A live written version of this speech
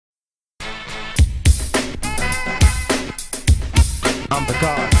I'm the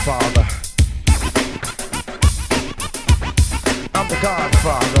Godfather. I'm the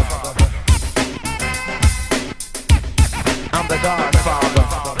Godfather. I'm the Godfather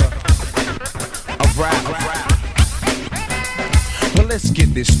of rap. Well, let's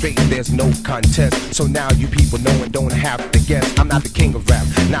get this straight, there's no contest. So now you people know and don't have to guess. I'm not the king of rap,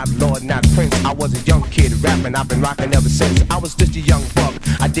 not Lord, not Prince. I was a young kid rapping, I've been rocking ever since. I was just a young buck,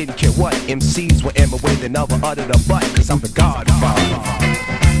 I didn't care what MCs were in my way, they never uttered a butt. Cause I'm the Godfather.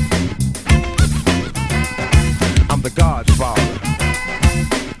 I'm the Godfather.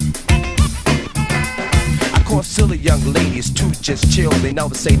 Course, silly young ladies too just chill. They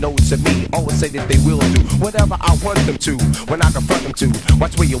never say no to me. Always say that they will do whatever I want them to. When I confront them to,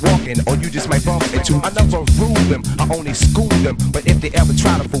 watch where you're walking, or you just might bump into. I never rule them, I only school them. But if they ever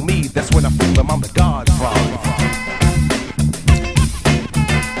try to fool me, that's when I fool them. I'm the Godfather.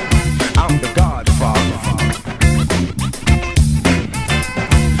 I'm the Godfather.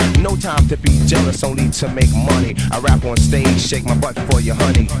 No time to be jealous, only to make money. I rap on stage, shake my butt for you,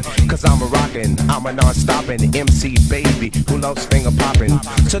 honey. Cause I'm a rockin', I'm a non-stoppin' MC baby who loves finger poppin'.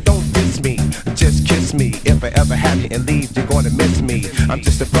 So don't diss me, just kiss me. If I ever have you and leave, you're gonna miss me. I'm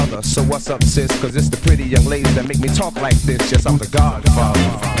just a brother, so what's up, sis? Cause it's the pretty young ladies that make me talk like this. Yes, I'm the Godfather.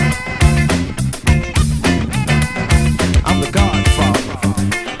 I'm the Godfather.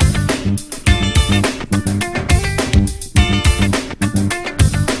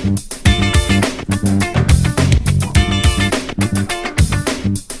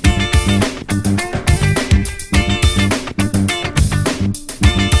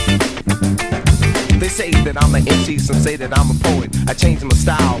 That I'm an MC, some say that I'm a poet. I changed my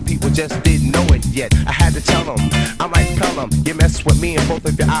style, people just didn't know it yet. I had to tell them, I'm like Pelham. You mess with me and both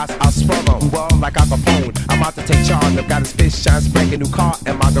of your eyes, I'll swell them. Well, like Al Capone, I'm out to take charge. I've got a fish shine, spanking new car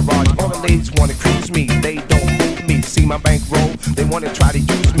in my garage. All the ladies wanna cruise me, they don't move me. See my bankroll, they wanna try to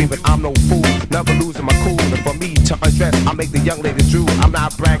use me, but I'm no fool, never losing my cool. And for me to undress, I make the young ladies drool. I'm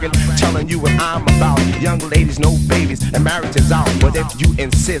not bragging, telling you what I'm about. Young ladies, no babies, and marriage is out. But if you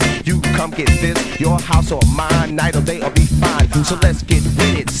insist, you come get this. Your house or mine, night or day, or be fine. So let's get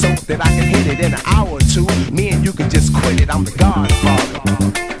with it, so that I can hit it in an hour or two. Me and you can just quit it. I'm the Godfather.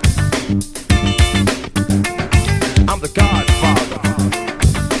 I'm the Godfather.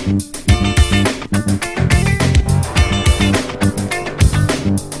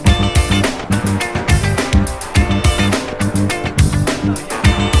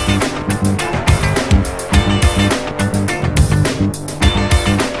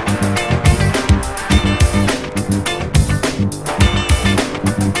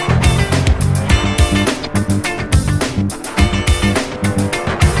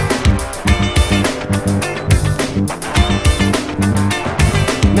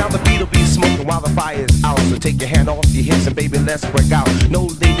 Take your hand off your hips and baby, let's break out. No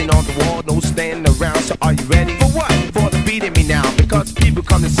leaning on the wall, no standing around. So are you ready? For what? For the beat in me now. Because people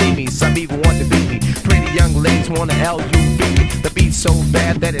come to see me, some even want to beat me. Pretty young ladies want to LUB. The beat's so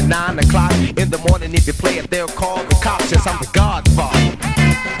bad that at 9 o'clock in the morning, if you play it, they'll call the cops. Yes, I'm the Godfather.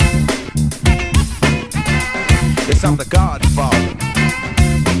 Yes, I'm the Godfather.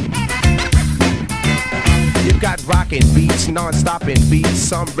 You got rockin' beats, non-stopping beats.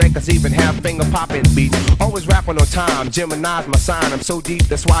 Some records even have finger-popping beats. Always rapping on time, Gemini's my sign. I'm so deep,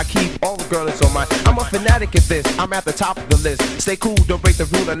 that's why I keep all the girls on mine. I'm a fanatic at this, I'm at the top of the list. Stay cool, don't break the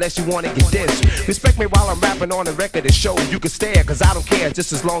rule unless you wanna get dissed. Respect me while I'm rapping on the record and show. You can stare, cause I don't care,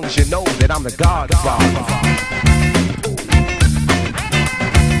 just as long as you know that I'm the Godfather.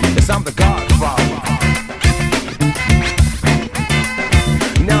 Yes, I'm the Godfather.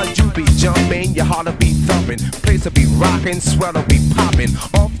 Now you be jumping, your heart'll be thumping, place will be rocking, sweat'll be popping.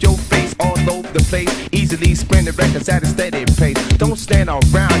 Off your face, all over the place, easily spin the records at a steady pace. Don't stand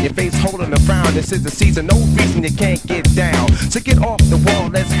around, your face holding a frown. This is the season, no reason you can't get down. So get off the wall,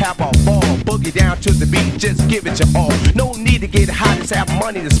 let's have a ball. Boogie down to the beat, just give it your all. No need to get high, just have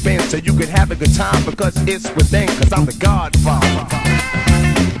money to spend, so you can have a good time, because it's within. Cause I'm the Godfather.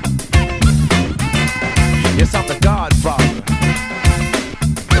 Yes, I'm the Godfather.